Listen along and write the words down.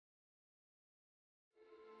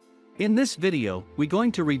In this video, we're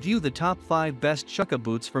going to review the top 5 best chukka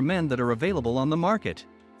boots for men that are available on the market.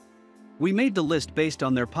 We made the list based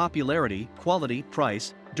on their popularity, quality,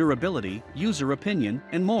 price, durability, user opinion,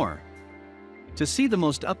 and more. To see the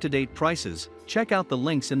most up-to-date prices, check out the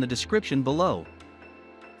links in the description below.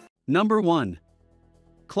 Number 1.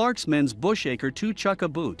 Clark's Men's Bushacre 2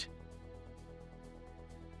 Chukka Boot.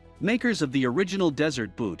 Makers of the original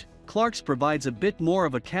desert boot, Clark's provides a bit more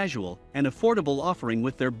of a casual and affordable offering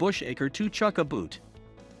with their Bushacre 2 Chukka boot.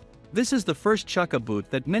 This is the first chukka boot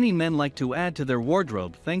that many men like to add to their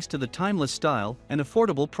wardrobe thanks to the timeless style and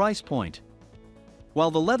affordable price point.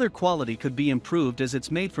 While the leather quality could be improved as it's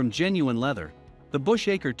made from genuine leather, the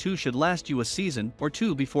Bushacre 2 should last you a season or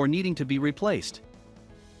two before needing to be replaced.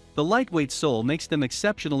 The lightweight sole makes them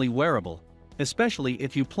exceptionally wearable, especially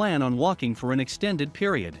if you plan on walking for an extended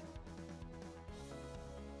period.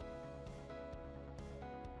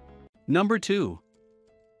 Number 2.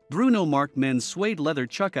 Bruno Marc Men's Suede Leather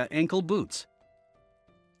Chukka Ankle Boots.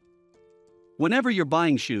 Whenever you're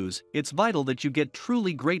buying shoes, it's vital that you get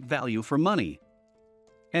truly great value for money.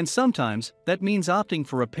 And sometimes, that means opting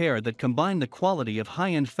for a pair that combine the quality of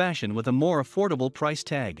high-end fashion with a more affordable price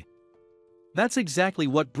tag. That's exactly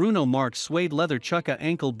what Bruno Marc's Suede Leather Chukka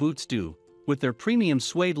Ankle Boots do. With their premium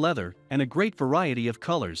suede leather and a great variety of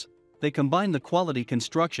colors, they combine the quality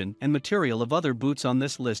construction and material of other boots on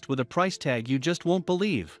this list with a price tag you just won't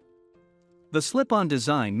believe. The slip-on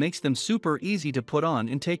design makes them super easy to put on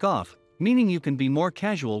and take off, meaning you can be more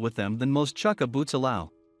casual with them than most chukka boots allow.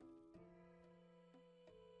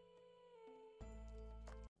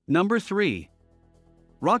 Number 3.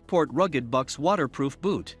 Rockport Rugged Bucks Waterproof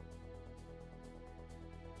Boot.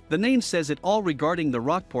 The name says it all regarding the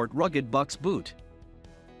Rockport Rugged Bucks boot.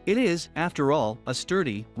 It is, after all, a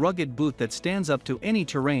sturdy, rugged boot that stands up to any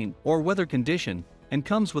terrain or weather condition, and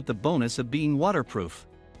comes with the bonus of being waterproof.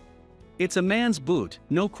 It's a man's boot,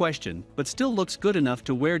 no question, but still looks good enough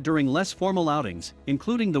to wear during less formal outings,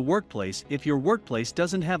 including the workplace if your workplace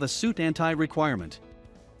doesn't have a suit requirement.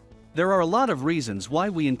 There are a lot of reasons why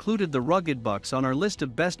we included the Rugged Bucks on our list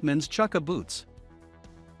of best men's chukka boots.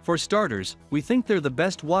 For starters, we think they're the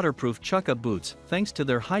best waterproof chukka boots thanks to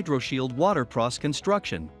their HydroShield WaterPros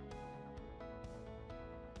construction.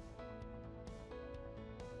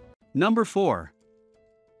 Number 4.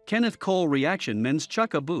 Kenneth Cole Reaction Men's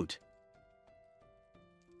Chukka Boot.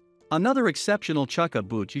 Another exceptional chukka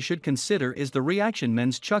boot you should consider is the Reaction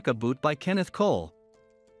Men's Chukka Boot by Kenneth Cole.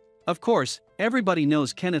 Of course, everybody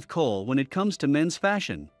knows Kenneth Cole when it comes to men's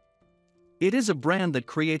fashion. It is a brand that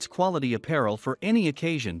creates quality apparel for any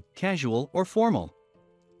occasion, casual or formal.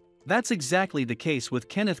 That's exactly the case with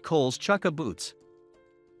Kenneth Cole's chukka boots.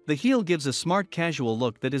 The heel gives a smart casual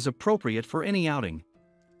look that is appropriate for any outing.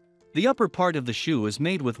 The upper part of the shoe is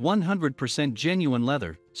made with 100% genuine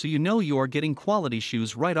leather, so you know you are getting quality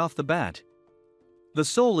shoes right off the bat. The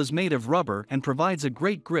sole is made of rubber and provides a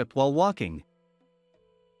great grip while walking.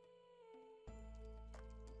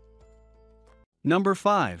 Number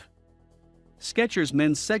 5. Skechers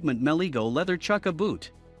Men's Segment Meligo Leather Chukka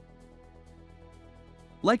Boot.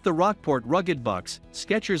 Like the Rockport Rugged Bucks,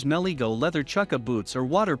 Skechers Meligo Leather Chukka Boots are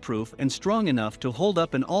waterproof and strong enough to hold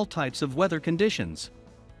up in all types of weather conditions.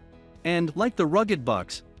 And, like the Rugged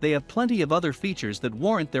Bucks, they have plenty of other features that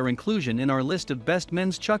warrant their inclusion in our list of best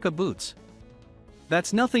men's chukka boots.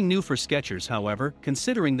 That's nothing new for Skechers, however,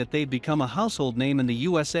 considering that they've become a household name in the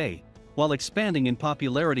USA, while expanding in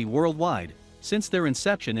popularity worldwide, since their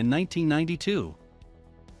inception in 1992.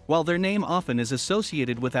 While their name often is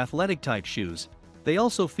associated with athletic-type shoes, they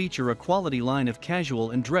also feature a quality line of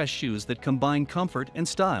casual and dress shoes that combine comfort and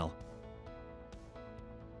style.